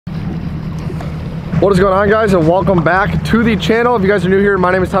What is going on, guys, and welcome back to the channel. If you guys are new here,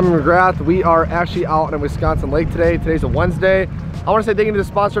 my name is Tommy McGrath. We are actually out on a Wisconsin lake today. Today's a Wednesday. I want to say thank you to the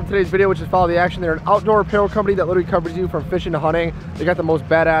sponsor of today's video, which is Follow the Action. They're an outdoor apparel company that literally covers you from fishing to hunting. They got the most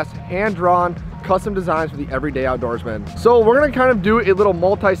badass hand-drawn custom designs for the everyday outdoorsman. So we're gonna kind of do a little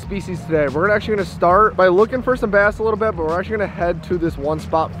multi-species today. We're actually gonna start by looking for some bass a little bit, but we're actually gonna head to this one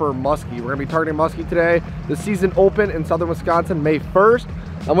spot for muskie. We're gonna be targeting muskie today. The season opened in southern Wisconsin May 1st.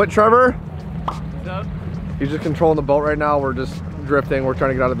 I'm with Trevor. What's up? He's just controlling the boat right now. We're just drifting. We're trying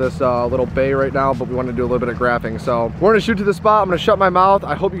to get out of this little bay right now, but we want to do a little bit of graphing. So we're gonna shoot to the spot. I'm gonna shut my mouth.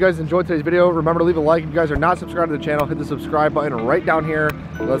 I hope you guys enjoyed today's video. Remember to leave a like. If you guys are not subscribed to the channel, hit the subscribe button right down here.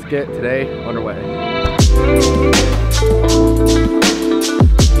 Let's get today underway.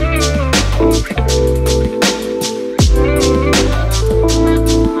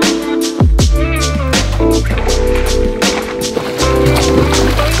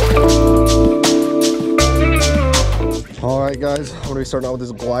 All right, guys, I'm gonna be starting out with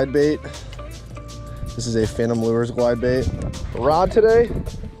this glide bait. This is a Phantom Lures glide bait. The rod today,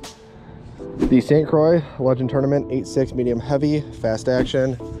 the St. Croix Legend Tournament 8.6 medium heavy fast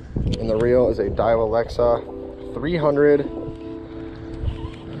action, and the reel is a Daiwa Alexa 300.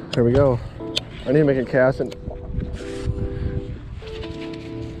 There we go. I need to make a cast and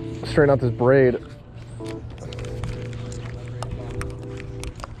straighten out this braid.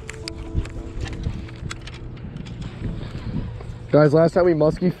 Guys, last time we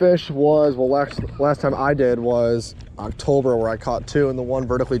muskie fished was, well, last time I did was October, where I caught two and the one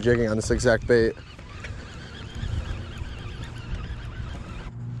vertically jigging on this exact bait.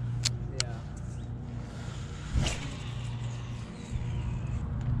 Yeah.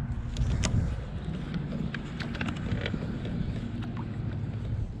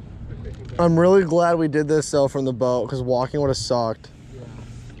 I'm really glad we did this though from the boat, because walking would have sucked.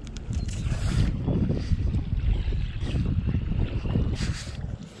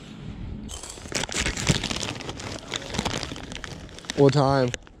 What time?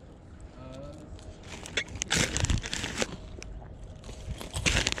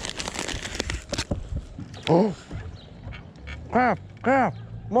 Oh! Crap! Crap!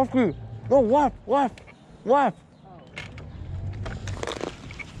 Muskie! No, left! Left! Left!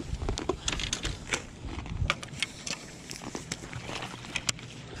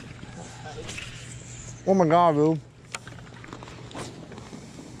 Oh my god, dude.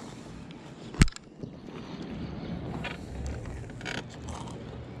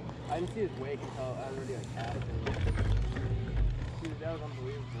 I didn't see his wake until I already had it. Dude, that was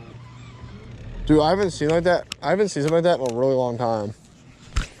unbelievable. Dude, I haven't seen like that. I haven't seen something like that in a really long time.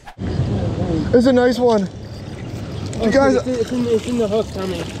 It's a nice one. Oh, you guys, it's in the hook,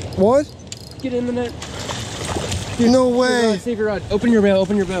 Tommy. What? Get in the net. Dude, no way. Save your rod. Open your bail.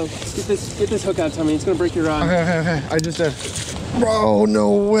 Open your bail. Get this hook out, Tommy. It's gonna break your rod. Okay. I just did. Bro,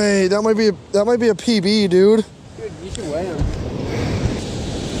 no way. That might be a PB, dude. Dude, you should weigh him.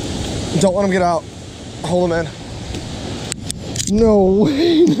 Don't let him get out. Hold him in. No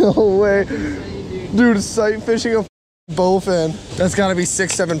way, no way. Dude, sight fishing a bowfin. That's gotta be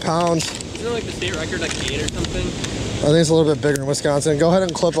 6-7 pounds. Isn't it like the state record, like 8 or something? I think it's a little bit bigger in Wisconsin. Go ahead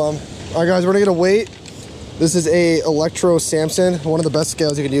and clip them. All right, guys, we're gonna get a weight. This is a Electro Samson. One of the best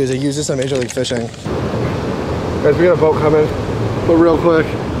scales you can use. I use this on Major League Fishing. Guys, we got a boat coming, but real quick.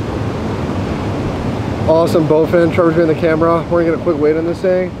 Awesome bowfin. Trevor's behind the camera. We're gonna get a quick weight on this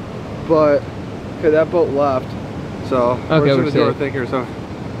thing. But okay, that boat left, so we're just gonna do our thing here. So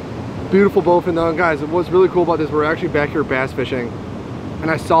beautiful bowfin though. And guys, what's really cool about this, we're actually back here bass fishing,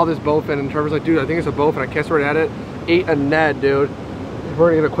 and I saw this bowfin, and Trevor's like, dude, I think it's a bowfin. I cast right at it, ate a Ned, dude.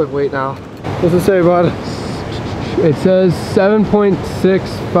 We're gonna get a quick weight now. What's it say, bud? It says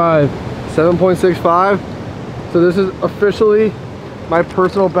 7.65. 7.65. So this is officially my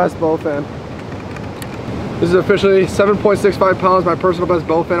personal best bowfin. This is officially 7.65 pounds, my personal best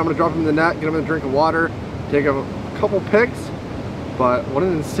bowfin. I'm gonna drop him in the net, get him a drink of water, take a couple pics. But what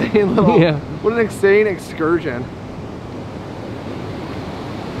an insane little, what an insane excursion.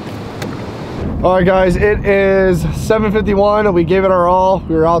 All right, guys, it is 7:51. We gave it our all.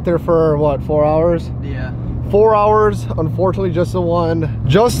 We were out there for what, 4 hours? Yeah. 4 hours, unfortunately, just the one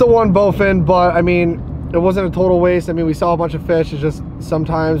bowfin, but I mean, it wasn't a total waste. I mean, we saw a bunch of fish. It's just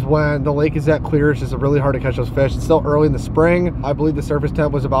sometimes when the lake is that clear, it's just really hard to catch those fish. It's still early in the spring. I believe the surface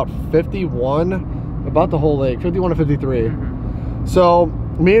temp was about 51, about the whole lake, 51 to 53. So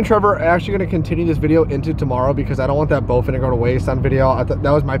me and Trevor are actually going to continue this video into tomorrow because I don't want that bowfin to go to waste on video. That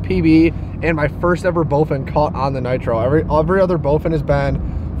was my PB and my first ever bowfin caught on the nitro. Every other bowfin has been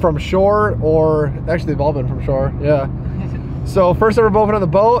from shore, or actually they've all been from shore. Yeah. So first ever bowfin on the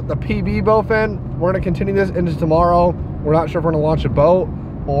boat, the PB bowfin. We're gonna continue this into tomorrow. We're not sure if we're gonna launch a boat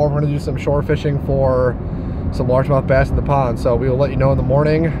or we're gonna do some shore fishing for some largemouth bass in the pond. So we will let you know in the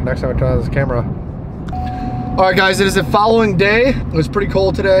morning next time I turn on this camera. All right guys, it is the following day. It was pretty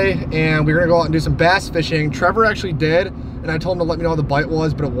cold today and we're gonna go out and do some bass fishing. Trevor actually did, and I told him to let me know how the bite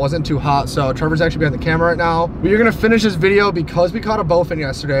was, but it wasn't too hot. So Trevor's actually behind the camera right now. We are gonna finish this video because we caught a bowfin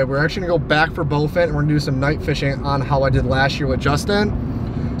yesterday. We're actually gonna go back for bowfin and we're gonna do some night fishing on how I did last year with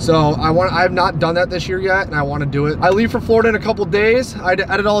Justin. So I have not done that this year yet and I wanna do it. I leave for Florida in a couple days. I had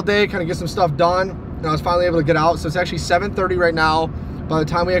to edit all day, kind of get some stuff done, and I was finally able to get out. So it's actually 7:30 right now. By the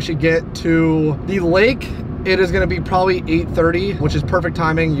time we actually get to the lake, it is gonna be probably 8:30, which is perfect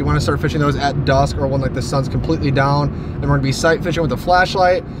timing. You wanna start fishing those at dusk or when like the sun's completely down. And we're gonna be sight fishing with a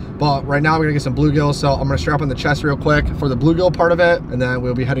flashlight. But right now we're gonna get some bluegills. So I'm gonna strap on the chest real quick for the bluegill part of it. And then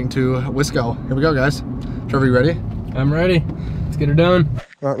we'll be heading to Wisco. Here we go, guys. Trevor, you ready? I'm ready. Let's get her done.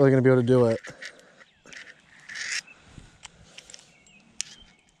 We're not really gonna be able to do it.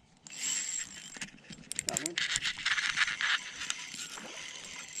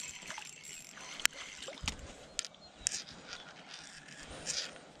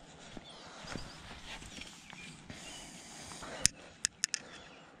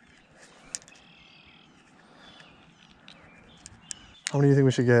 How many do you think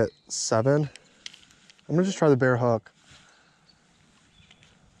we should get? 7? I'm gonna just try the bare hook.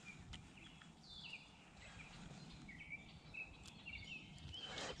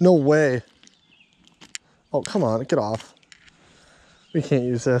 No way. Oh, come on, get off. We can't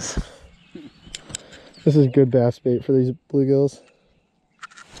use this. This is good bass bait for these bluegills.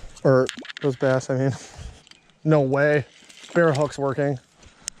 Or those bass, I mean. No way. Bare hook's working.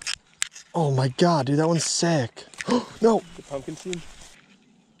 Oh my God, dude, that one's sick. No. The pumpkin seed?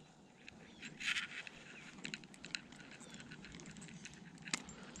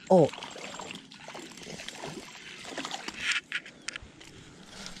 Oh.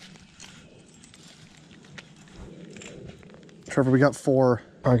 Trevor, we got 4.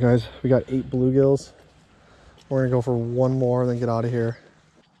 All right, guys, we got 8 bluegills. We're gonna go for one more, then get out of here.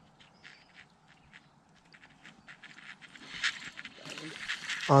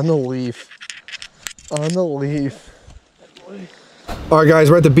 On the leaf. On the leaf. All right, guys,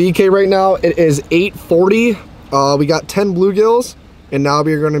 we're at the BK right now. It is 8:40. We got 10 bluegills. And now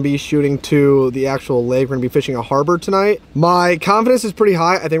we're going to be shooting to the actual lake. We're going to be fishing a harbor tonight. My confidence is pretty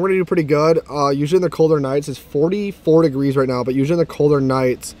high. I think we're going to do pretty good. Usually in the colder nights, it's 44 degrees right now, but usually in the colder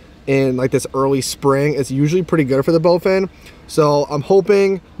nights in like this early spring, it's usually pretty good for the bowfin. So I'm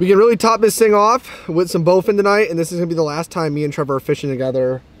hoping we can really top this thing off with some bowfin tonight. And this is going to be the last time me and Trevor are fishing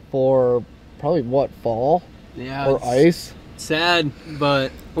together for probably what, fall? Yeah. Or ice? Sad,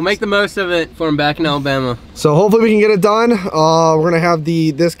 but we'll make the most of it for him back in Alabama. So hopefully we can get it done. We're gonna have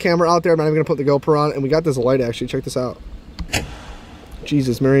this camera out there. I'm not even gonna put the GoPro on, and we got this light actually. Check this out.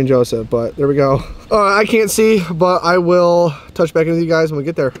 Jesus, Mary and Joseph, but there we go. I can't see, but I will touch back in with you guys when we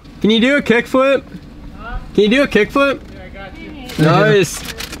get there. Can you do a kickflip? Huh? Can you do a kickflip? Yeah, I got you. Nice.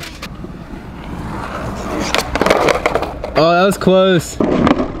 Oh, that was close.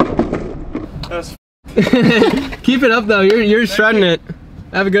 That's Keep it up though, you're shredding it.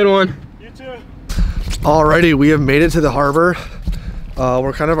 Have a good one. You too. Alrighty, we have made it to the harbor.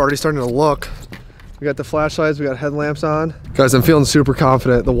 We're kind of already starting to look. We got the flashlights, we got headlamps on. Guys, I'm feeling super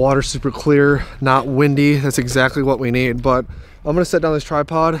confident. The water's super clear, not windy. That's exactly what we need. But I'm gonna set down this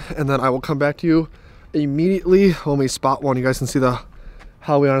tripod and then I will come back to you immediately when we spot one. You guys can see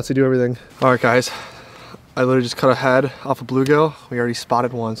how we honestly do everything. All right, guys. I literally just cut a head off a bluegill. We already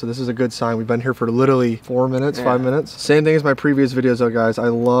spotted one, so this is a good sign. We've been here for literally 4 minutes, 5 minutes. Same thing as my previous videos though, guys. I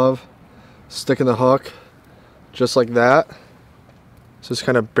love sticking the hook just like that. So it's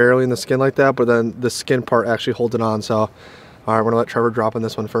kind of barely in the skin like that, but then the skin part actually holds it on. So, all right, we're gonna let Trevor drop in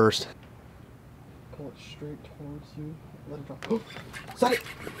this one first. Pull it straight towards you. Let it drop. Oh, set it.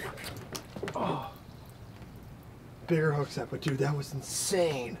 Oh. Bigger hook set, but dude, that was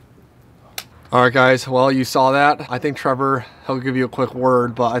insane. All right, guys, well, you saw that. I think Trevor, he'll give you a quick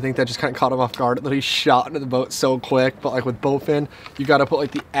word, but I think that just kind of caught him off guard. It literally shot into the boat so quick, but like with bowfin, you got to put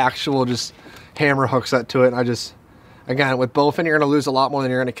like the actual just hammer hook set to it. And again, with bowfin, you're gonna lose a lot more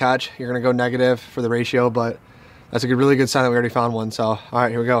than you're gonna catch. You're gonna go negative for the ratio, but that's a really good sign that we already found one. So, all right,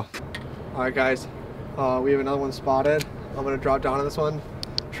 here we go. All right, guys, we have another one spotted. I'm gonna drop down on this one.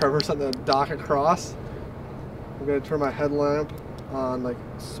 Trevor's on the dock across. I'm gonna turn my headlamp on like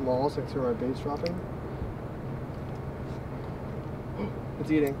small so I can see where my bait's dropping.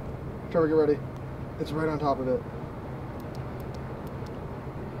 It's eating. Trevor, get ready. It's right on top of it.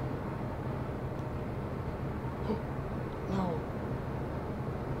 No.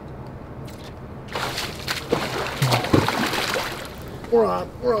 We're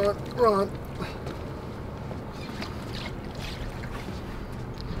on, we're on, we're on.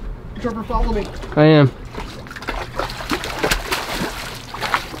 Trevor, follow me. I am.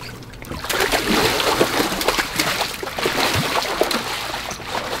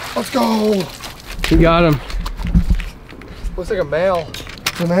 Let's go. We got him. Looks like a male.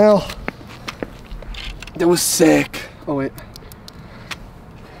 It's a male. That was sick. Oh wait.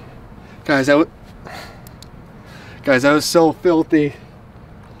 Guys, that was so filthy.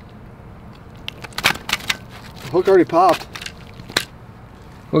 The hook already popped.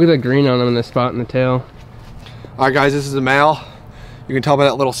 Look at the green on him and the spot in the tail. Alright guys, this is a male. You can tell by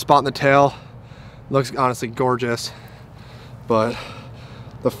that little spot in the tail. Looks honestly gorgeous. But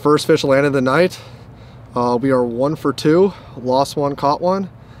the first fish landed of the night. We are 1 for 2. Lost one, caught one.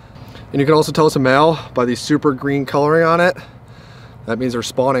 And you can also tell it's a male by the super green coloring on it. That means they're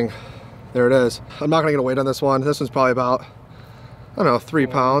spawning. There it is. I'm not gonna get a weight on this one. This one's probably about, I don't know, 3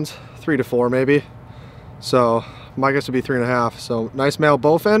 pounds, 3 to 4 maybe. So my guess would be 3.5. So nice male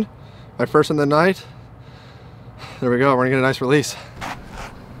bowfin, my first in the night. There we go, we're gonna get a nice release.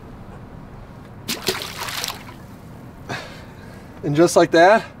 And just like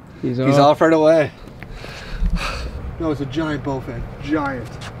that, he's off right away. No, it's a giant bowfin, giant.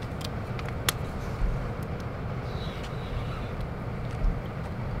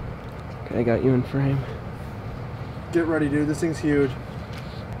 I got you in frame. Get ready, dude. This thing's huge.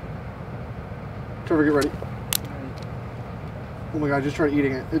 Trevor, get ready. Oh my god, just tried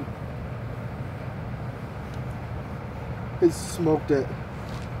eating it. It smoked it.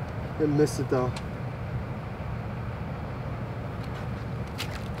 It missed it though.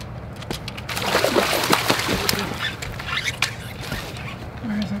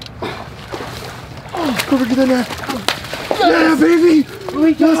 Where is it? Oh, Trevor, get in there. Yeah, baby!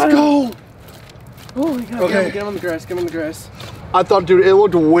 Let's go! Oh my god, okay. Get him on the grass, get him on the grass. I thought, dude, it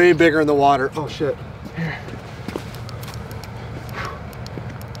looked way bigger in the water. Oh shit. Here.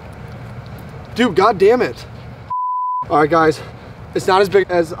 Dude, god damn it. Alright guys, it's not as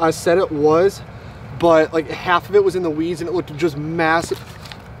big as I said it was, but like half of it was in the weeds and it looked just massive.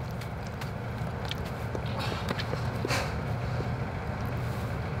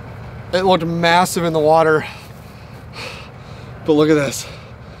 It looked massive in the water. But look at this.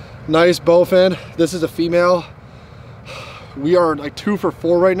 Nice bowfin. This is a female. We are like 2 for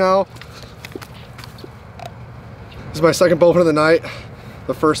 4 right now. This is my second bowfin of the night.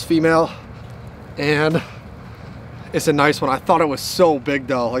 The first female. And it's a nice one. I thought it was so big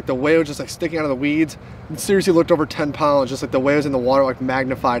though. Like the way it was just like sticking out of the weeds. It seriously looked over 10 pounds. Just like the way it was in the water like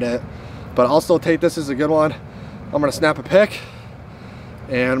magnified it. But I'll still take this as a good one. I'm gonna snap a pic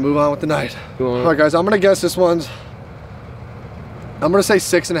and move on with the night. All right guys, I'm gonna guess this one's, I'm gonna say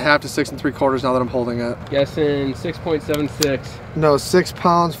 6.5 to 6 3/4 now that I'm holding it. Guessing 6.76. No, 6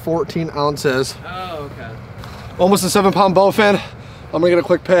 pounds, 14 ounces. Oh, okay. Almost a 7 pound bowfin. I'm gonna get a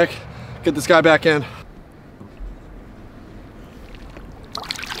quick pick, get this guy back in.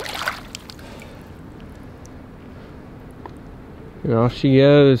 And off she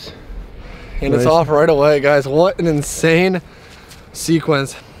goes. And it's off right away, guys. What an insane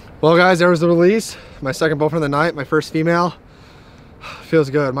sequence. Well guys, there was the release. My second bowfin of the night, my first female. Feels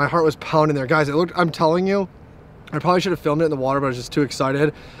good. My heart was pounding there. Guys, it looked, I'm telling you, I probably should have filmed it in the water, but I was just too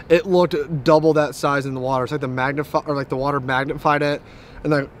excited. It looked double that size in the water. It's like the water magnified it,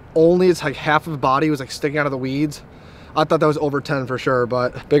 and like only it's like half of the body was like sticking out of the weeds. I thought that was over 10 for sure,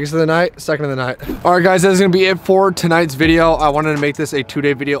 but biggest of the night, second of the night. All right guys, that's gonna be it for tonight's video. I wanted to make this a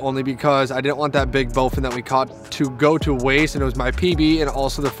 2-day video only because I didn't want that big bowfin that we caught to go to waste, and it was my PB and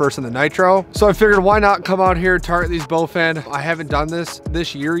also the first in the nitro. So I figured why not come out here, target these bowfin. I haven't done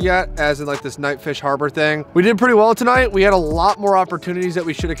this year yet, as in like this night fish harbor thing. We did pretty well tonight. We had a lot more opportunities that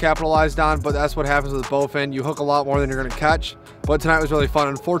we should have capitalized on, but that's what happens with bowfin. You hook a lot more than you're gonna catch. But tonight was really fun.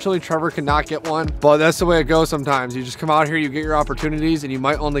 Unfortunately, Trevor could not get one, but that's the way it goes sometimes. You just come out here, you get your opportunities, and you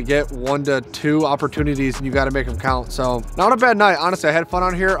might only get 1 to 2 opportunities, and you got to make them count. So not a bad night. Honestly, I had fun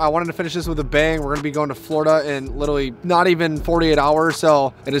on here. I wanted to finish this with a bang. We're going to be going to Florida in literally not even 48 hours.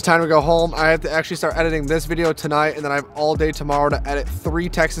 So it is time to go home. I have to actually start editing this video tonight, and then I have all day tomorrow to edit 3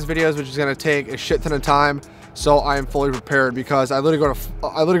 Texas videos, which is going to take a shit ton of time. So I am fully prepared because I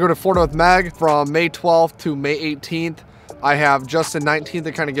literally go to Florida with Meg from May 12th to May 18th. I have just the 19th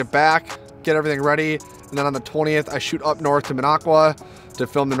to kind of get back, get everything ready. And then on the 20th, I shoot up north to Minocqua to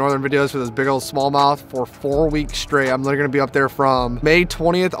film the northern videos for this big old smallmouth for 4 weeks straight. I'm literally gonna be up there from May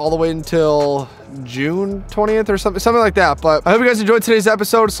 20th all the way until June 20th or something like that. But I hope you guys enjoyed today's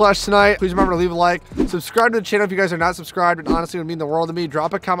episode / tonight. Please remember to leave a like, subscribe to the channel if you guys are not subscribed. It honestly would mean the world to me.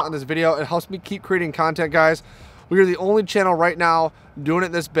 Drop a comment on this video. It helps me keep creating content, guys. We are the only channel right now doing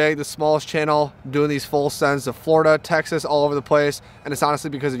it this big, the smallest channel doing these full sends to Florida, Texas, all over the place, and it's honestly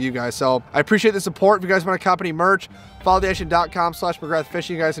because of you guys. So I appreciate the support. If you guys want to copy any merch, followtheaction.com/McGrath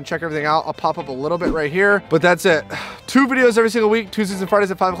Fishing. You guys can check everything out. I'll pop up a little bit right here, but that's it. 2 videos every single week, Tuesdays and Fridays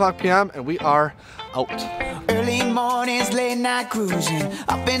at 5 o'clock p.m., and we are out. Early mornings, late night cruising,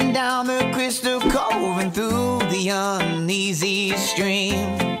 up and down the Crystal Cove and through the uneasy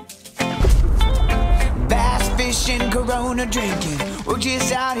stream. Bass fishing, Corona drinking, we're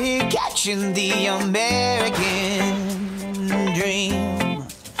just out here catching the American dream.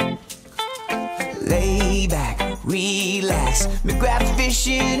 Lay back, relax, McGrath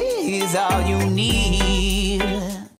fishing is all you need.